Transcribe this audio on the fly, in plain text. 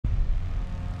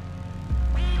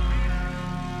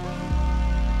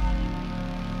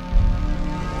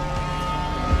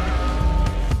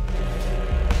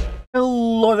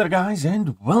Hello there guys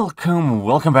and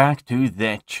welcome back to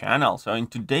the channel. So in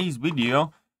today's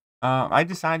video I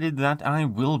decided that I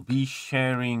will be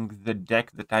sharing the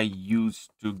deck that I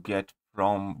used to get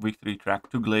from Victory Track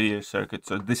to Gladiator Circuit.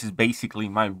 So this is basically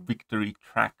my Victory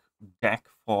Track deck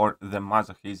for the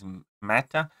Masochism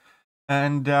meta.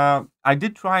 And I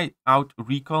did try out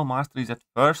recoil masteries at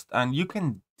first, and you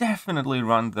can definitely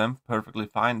run them perfectly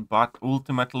fine, but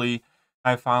ultimately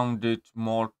I found it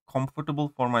more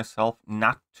comfortable for myself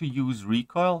not to use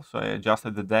recoil, so I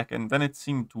adjusted the deck, and then it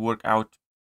seemed to work out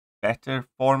better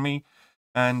for me.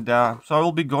 And so I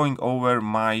will be going over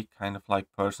my kind of like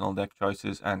personal deck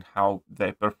choices and how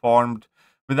they performed.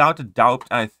 Without a doubt,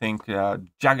 I think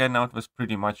Juggernaut was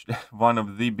pretty much one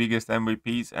of the biggest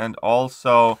MVPs, and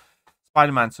also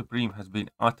Spider-Man Supreme has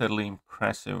been utterly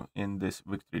impressive in this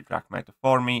Victory Track meta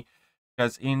for me,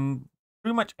 because in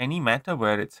pretty much any meta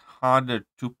where it's harder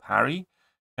to parry,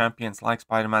 champions like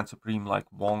Spider-Man Supreme, like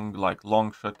Wong, like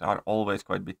Longshot are always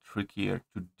quite a bit trickier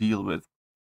to deal with.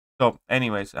 So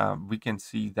anyways, we can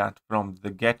see that from the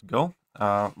get-go.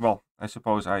 Well, I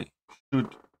suppose I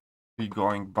should be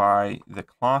going by the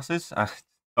classes. I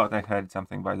thought I heard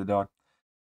something by the door.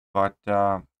 But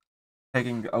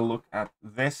taking a look at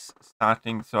this,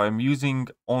 starting, so I'm using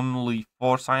only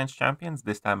 4 science champions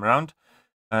this time around.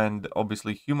 And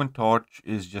obviously Human Torch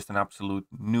is just an absolute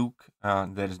nuke.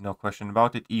 There is no question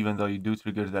about it. Even though you do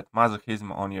trigger that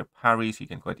masochism on your parries, you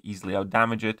can quite easily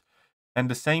outdamage it. And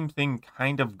the same thing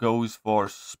kind of goes for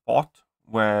Spot,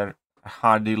 where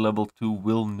Hardy level 2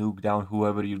 will nuke down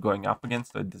whoever you're going up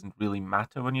against, so it doesn't really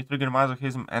matter when you trigger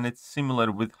masochism. And it's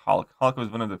similar with Hulk. Hulk was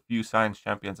one of the few science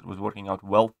champions that was working out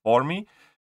well for me.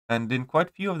 And in quite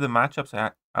a few of the matchups,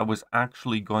 I was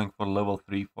actually going for level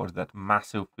 3 for that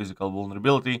massive physical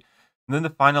vulnerability. And then the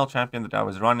final champion that I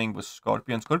was running was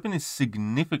Scorpion. Scorpion is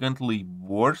significantly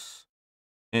worse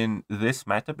in this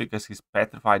meta because his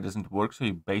Petrify doesn't work, so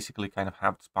you basically kind of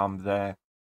have to spam the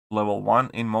level 1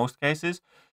 in most cases.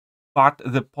 But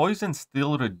the poison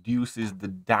still reduces the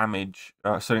damage,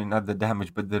 sorry, not the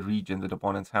damage, but the regen that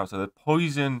opponents have. So the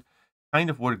poison kind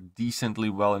of worked decently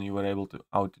well, and you were able to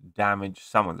out-damage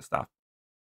some of the stuff.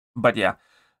 But yeah,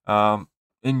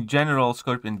 in general,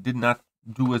 Scorpion did not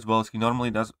do as well as he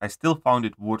normally does. I still found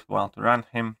it worthwhile to run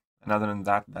him, and other than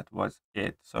that, that was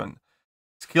it. So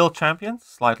skill champions,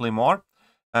 slightly more.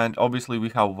 And obviously we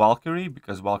have Valkyrie,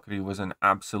 because Valkyrie was an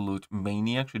absolute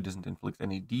maniac. She doesn't inflict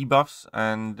any debuffs,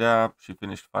 and she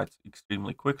finished fights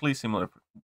extremely quickly, similar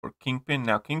for Kingpin.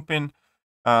 Now Kingpin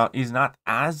is not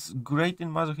as great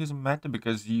in Masochism meta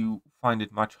because you find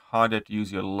it much harder to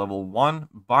use your level 1,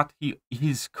 but he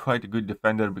is quite a good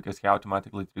defender because he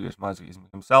automatically triggers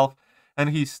Masochism himself, and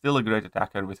he's still a great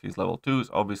attacker with his level 2s.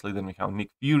 Obviously then we have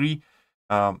Nick Fury,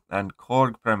 and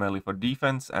Korg primarily for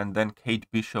defense, and then Kate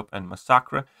Bishop and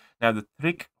Massacre. Now the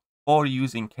trick for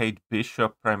using Kate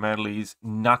Bishop primarily is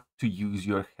not to use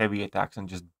your heavy attacks and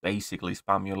just basically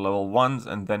spam your level 1s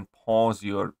and then pause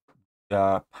your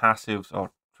passives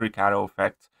or trick arrow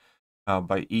effects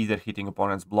by either hitting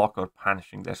opponent's block or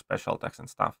punishing their special attacks and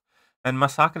stuff. And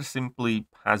Massacre simply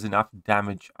has enough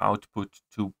damage output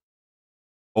to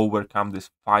overcome this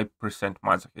 5%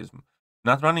 masochism.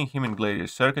 Not running him in Gladiator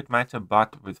Circuit meta,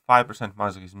 but with 5%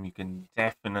 masochism, you can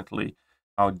definitely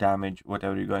outdamage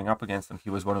whatever you're going up against, and he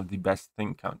was one of the best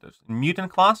thing counters. In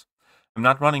Mutant class, I'm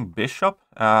not running Bishop.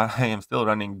 I am still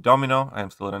running Domino. I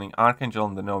am still running Archangel,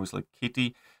 and then obviously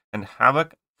Kitty and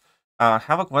Havoc.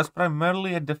 Havoc was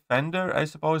primarily a defender, I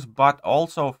suppose, but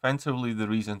also offensively, the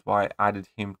reason why I added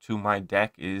him to my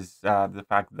deck is the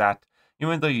fact that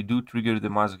even though you do trigger the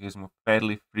masochism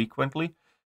fairly frequently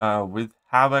with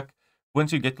Havoc,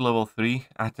 once you get to level 3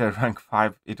 at a rank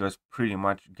 5, it was pretty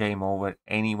much game over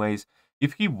anyways.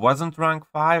 If he wasn't rank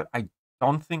 5, I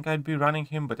don't think I'd be running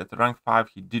him, but at the rank 5,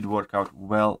 he did work out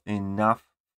well enough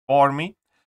for me.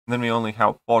 And then we only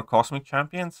have 4 Cosmic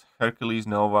Champions, Hercules,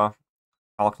 Nova,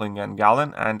 Hulkling, and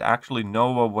Galen. And actually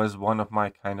Nova was one of my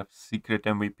kind of secret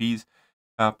MVPs,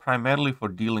 primarily for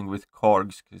dealing with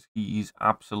Korgs, because he is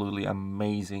absolutely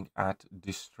amazing at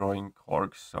destroying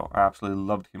Korgs. So I absolutely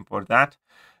loved him for that.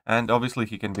 And obviously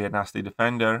he can be a nasty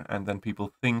defender, and then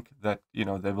people think that, you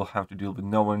know, they will have to deal with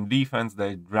no one defense.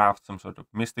 They draft some sort of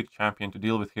mystic champion to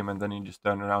deal with him, and then you just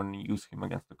turn around and use him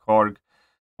against the Korg.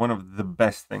 One of the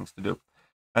best things to do.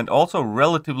 And also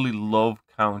relatively low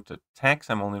count attacks.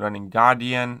 I'm only running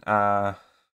Guardian,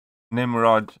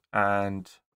 Nimrod, and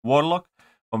Warlock.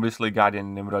 Obviously Guardian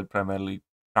and Nimrod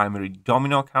primary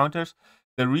domino counters.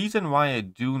 The reason why I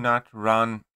do not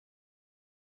run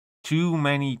too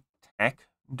many tech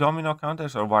domino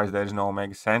counters, or why there is no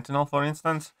Omega Sentinel, for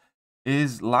instance,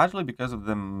 is largely because of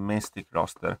the Mystic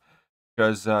roster.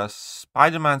 because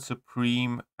Spider-Man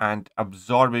Supreme and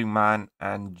Absorbing Man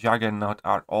and Juggernaut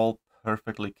are all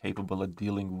perfectly capable of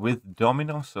dealing with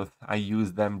Domino, so I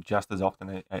use them just as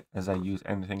often as I use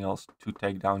anything else to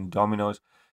take down Dominoes.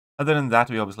 Other than that,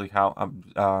 we obviously have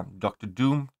Doctor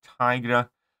Doom, Tigra,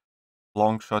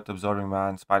 Longshot, Absorbing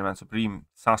Man, Spider-Man Supreme,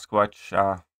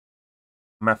 Sasquatch,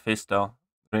 Mephisto,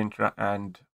 Rintra,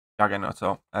 and Juggernaut.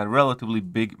 So a relatively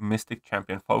big Mystic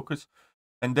Champion focus.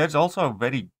 And there's also a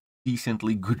very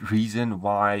decently good reason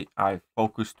why I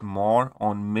focused more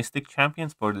on Mystic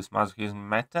Champions for this Masochism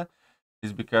meta,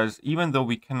 is because even though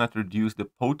we cannot reduce the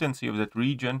potency of that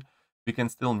region, we can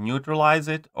still neutralize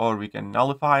it, or we can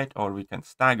nullify it, or we can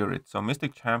stagger it. So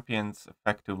Mystic Champions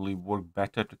effectively work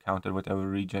better to counter whatever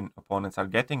region opponents are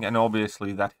getting, and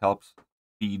obviously that helps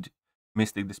feed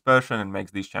Mystic Dispersion and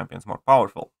makes these champions more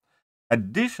powerful.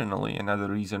 Additionally, another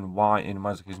reason why in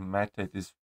Masochism meta it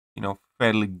is,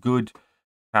 fairly good to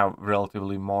have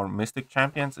relatively more Mystic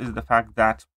champions is the fact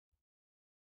that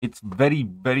it's very,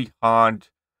 very hard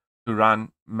to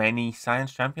run many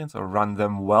science champions or run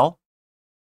them well.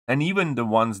 And even the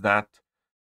ones that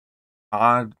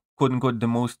are, quote unquote, the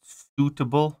most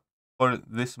suitable for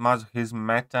this Masochism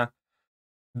meta,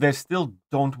 they still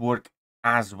don't work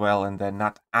as well and they're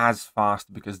not as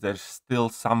fast because there's still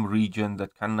some region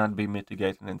that cannot be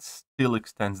mitigated and still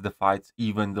extends the fights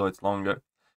even though it's longer.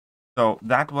 So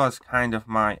that was kind of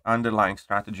my underlying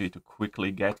strategy to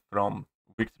quickly get from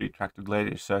Victory Track to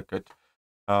Gladiator Circuit,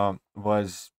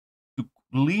 was to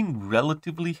lean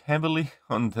relatively heavily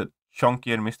on the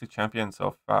chunkier Mystic Champions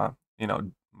of,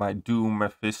 my Doom,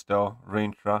 Mephisto,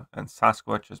 Rintra, and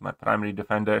Sasquatch as my primary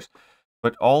defenders,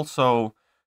 but also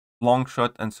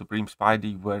Longshot and Supreme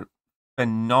Spidey were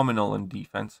phenomenal in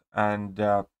defense, and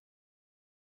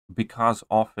because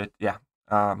of it,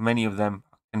 many of them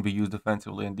can be used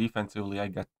offensively and defensively. I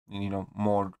get,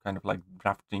 more kind of like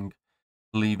drafting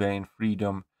leeway and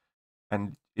freedom,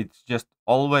 and it's just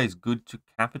always good to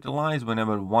capitalize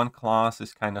whenever one class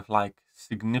is kind of like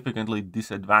significantly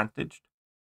disadvantaged.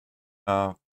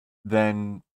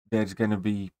 Then there's going to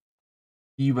be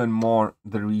even more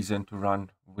the reason to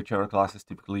run whichever class is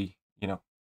typically,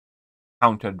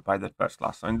 countered by that first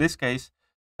class. So in this case,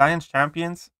 Science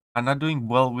Champions are not doing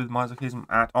well with Masochism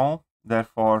at all.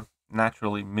 Therefore,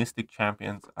 naturally, Mystic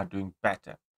Champions are doing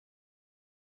better.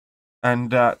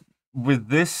 And with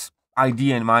this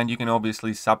idea in mind, you can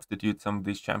obviously substitute some of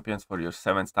these champions for your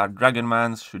 7-star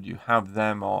Dragonmans, should you have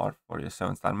them, or for your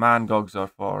 7-star Mangogs, or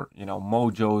for,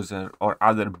 Mojos, or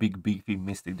other big, beefy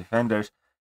Mystic Defenders.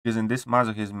 Because in this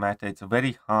Masochism meta, it's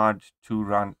very hard to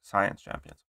run Science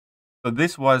Champions. So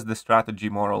this was the strategy,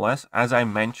 more or less. As I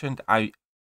mentioned, I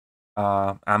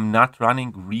am not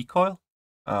running Recoil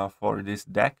for this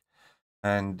deck,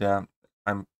 and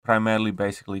I'm primarily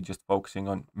basically just focusing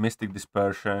on Mystic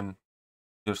Dispersion,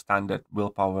 your standard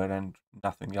willpower, and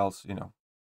nothing else,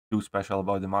 too special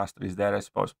about the masteries there, I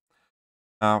suppose.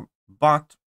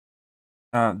 But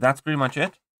that's pretty much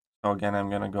it. So again, I'm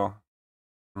gonna go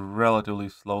relatively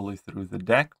slowly through the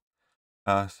deck,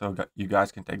 so you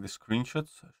guys can take the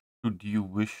screenshots should you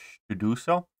wish to do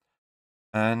so.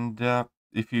 And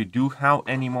if you do have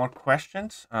any more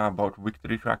questions about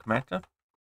Victory Track meta,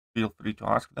 feel free to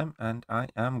ask them, and I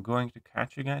am going to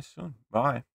catch you guys soon.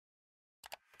 Bye.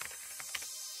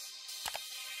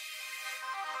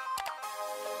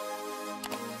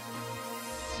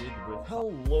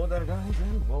 Hello there guys,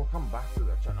 and welcome back to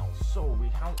the channel. So we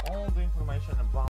have all the information about